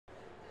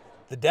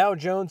The Dow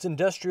Jones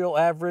Industrial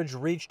Average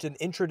reached an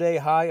intraday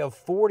high of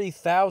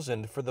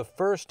 40,000 for the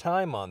first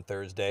time on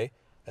Thursday,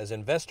 as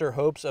investor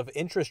hopes of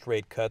interest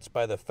rate cuts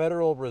by the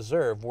Federal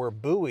Reserve were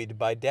buoyed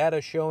by data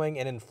showing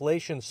an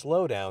inflation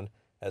slowdown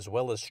as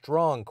well as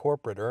strong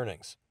corporate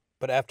earnings.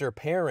 But after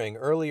pairing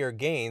earlier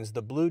gains,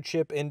 the blue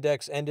chip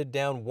index ended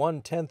down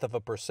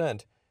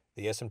 0.1%,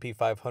 the S&P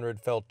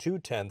 500 fell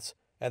 0.2,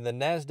 and the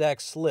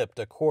Nasdaq slipped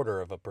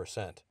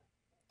 0.25%.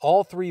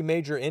 All three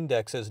major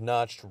indexes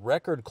notched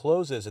record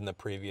closes in the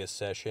previous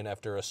session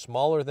after a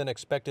smaller than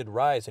expected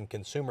rise in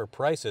consumer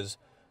prices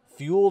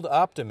fueled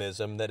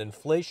optimism that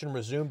inflation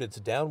resumed its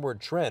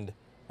downward trend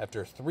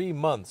after 3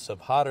 months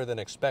of hotter than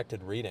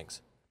expected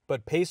readings.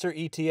 But Pacer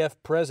ETF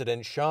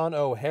President Sean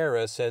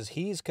O'Hara says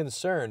he's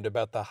concerned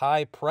about the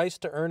high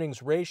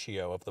price-to-earnings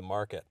ratio of the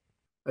market.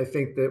 I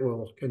think that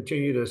we'll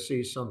continue to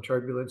see some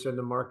turbulence in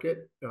the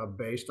market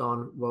based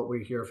on what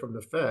we hear from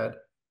the Fed.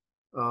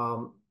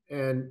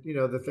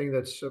 The thing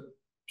that's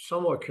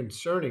somewhat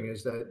concerning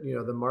is that,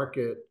 the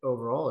market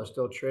overall is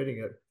still trading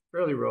at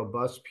fairly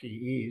robust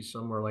PEs,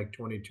 somewhere like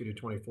 22 to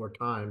 24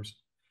 times.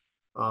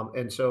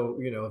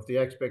 If the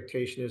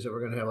expectation is that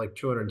we're going to have like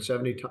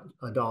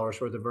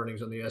 $270 worth of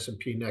earnings on the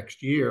S&P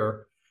next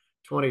year,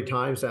 20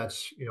 times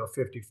that's,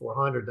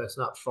 5,400. That's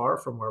not far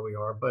from where we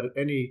are, but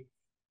any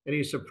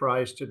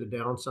surprise to the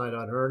downside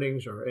on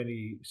earnings or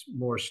any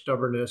more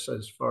stubbornness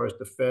as far as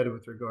the Fed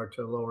with regard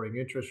to lowering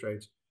interest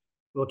rates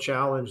will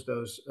challenge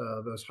those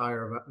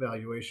higher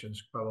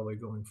valuations probably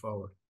going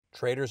forward.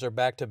 Traders are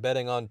back to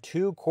betting on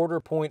 2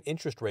 quarter-point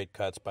interest rate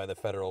cuts by the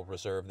Federal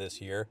Reserve this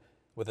year,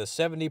 with a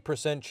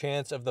 70%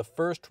 chance of the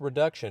first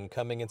reduction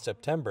coming in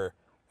September,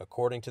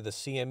 according to the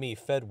CME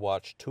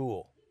FedWatch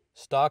tool.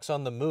 Stocks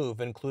on the move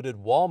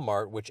included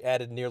Walmart, which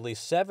added nearly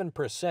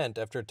 7%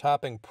 after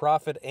topping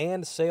profit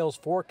and sales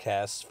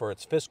forecasts for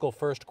its fiscal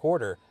first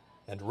quarter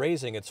and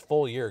raising its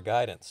full-year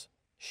guidance.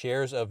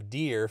 Shares of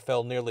Deere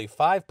fell nearly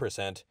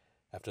 5%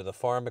 after the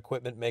farm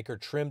equipment maker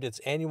trimmed its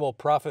annual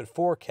profit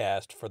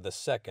forecast for the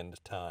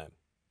second time.